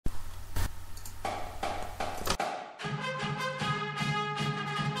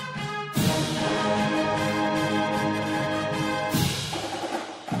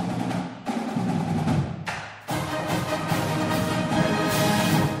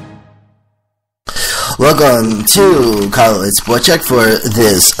Welcome to College Sport Check for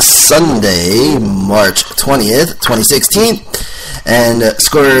this Sunday, March 20th, 2016, and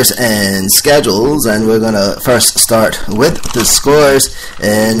scores and schedules. And we're going to first start with the scores,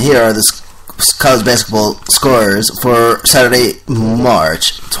 and here are the college basketball scores for Saturday,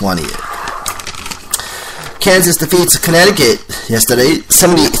 March 20th. Kansas defeats Connecticut yesterday,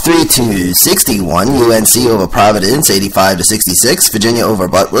 73-61. UNC over Providence, 85-66. Virginia over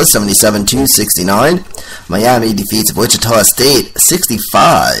Butler, 77-69. Miami defeats Wichita State,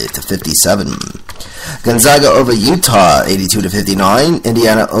 65-57. Gonzaga over Utah, 82-59.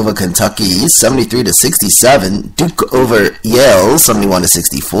 Indiana over Kentucky, 73-67. Duke over Yale,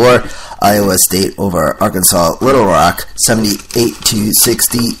 71-64. Iowa State over Arkansas Little Rock,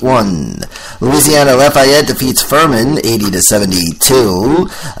 78-61. Louisiana Lafayette defeats Furman, 80-72.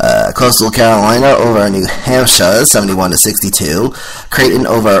 Coastal Carolina over New Hampshire, 71-62. Creighton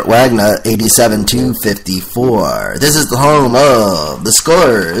over Wagner, 87-54. This is the home of the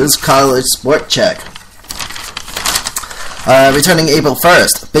scores College Sport Check. Returning April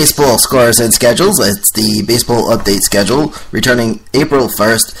 1st, baseball scores and schedules. It's the baseball update schedule. Returning April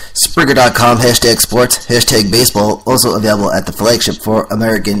 1st, Spreaker.com, #sports, #baseball. Also available at the flagship for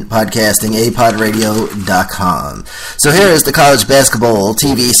American podcasting, apodradio.com. So here is the college basketball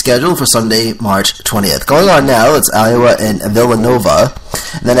TV schedule for Sunday, March 20th. Going on now, it's Iowa and Villanova.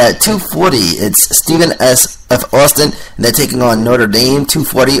 And then at 2:40, it's Stephen S. of Austin, and they're taking on Notre Dame,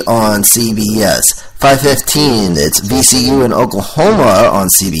 2:40 on CBS. 5:15, it's VCU and Oklahoma on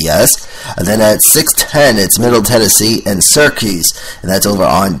CBS. And then at 6:10, it's Middle Tennessee and Syracuse, and that's over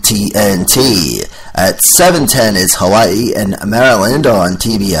on TNT. At 7:10, it's Hawaii and Maryland on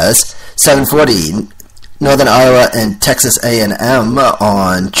TBS. 7:40, Northern Iowa and Texas A&M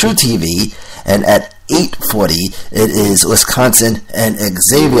on True TV. And at 8:40, it is Wisconsin and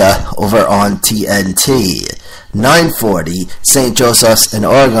Xavier over on TNT. 9:40, St. Joseph's in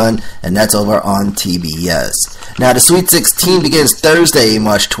Oregon, and that's over on TBS. Now, the Sweet 16 begins Thursday,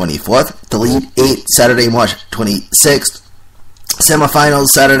 March 24th. The Elite 8, Saturday, March 26th.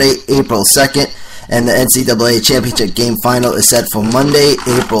 Semifinals, Saturday, April 2nd. And the NCAA Championship Game Final is set for Monday,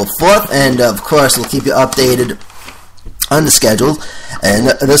 April 4th. And, of course, we'll keep you updated on the schedule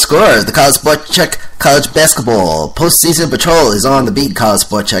and the scores. The College Sport Check College Basketball Postseason Patrol is on the beat. College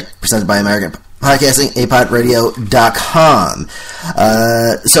Sport Check presented by American Podcasting, apodradio.com.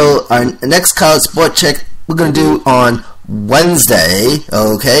 So our next College Sport Check we're going to do on Wednesday,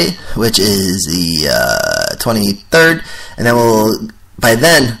 okay, which is the 23rd, and then by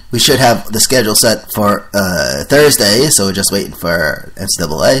then we should have the schedule set for Thursday, so we're just waiting for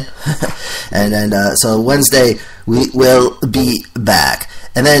NCAA. And then so Wednesday we will be back,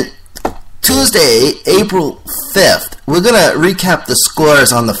 and then Tuesday, April 5th, we're going to recap the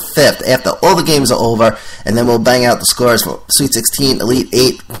scores on the 5th after all the games are over, and then we'll bang out the scores for Sweet 16, Elite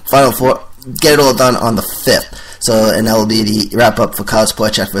 8, Final 4, get it all done on the 5th. So, and that will be the wrap-up for College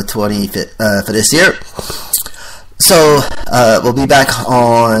Sport Check for this year. So, we'll be back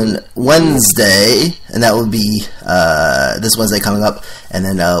on Wednesday, and that will be this Wednesday coming up, and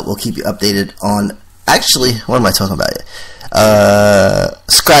then we'll keep you updated on, actually, what am I talking about?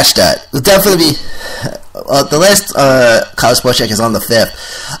 Scratch that. It'll definitely be the last College Sport Check is on the 5th.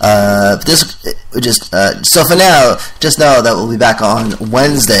 So for now, just know that we'll be back on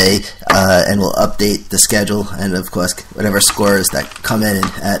Wednesday, and we'll update the schedule and of course whatever scores that come in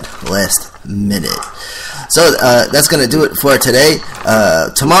at last minute. So that's going to do it for today.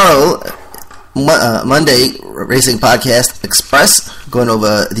 Tomorrow, Monday, Racing Podcast Express, going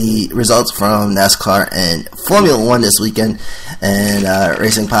over the results from NASCAR and Formula 1 this weekend, and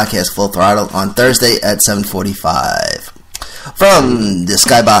Racing Podcast Full Throttle on Thursday at 7:45. From the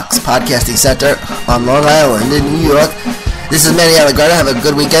Skybox Podcasting Center on Long Island in New York, this is Manny Allegretta. Have a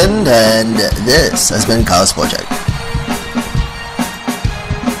good weekend, and this has been College Sport Check.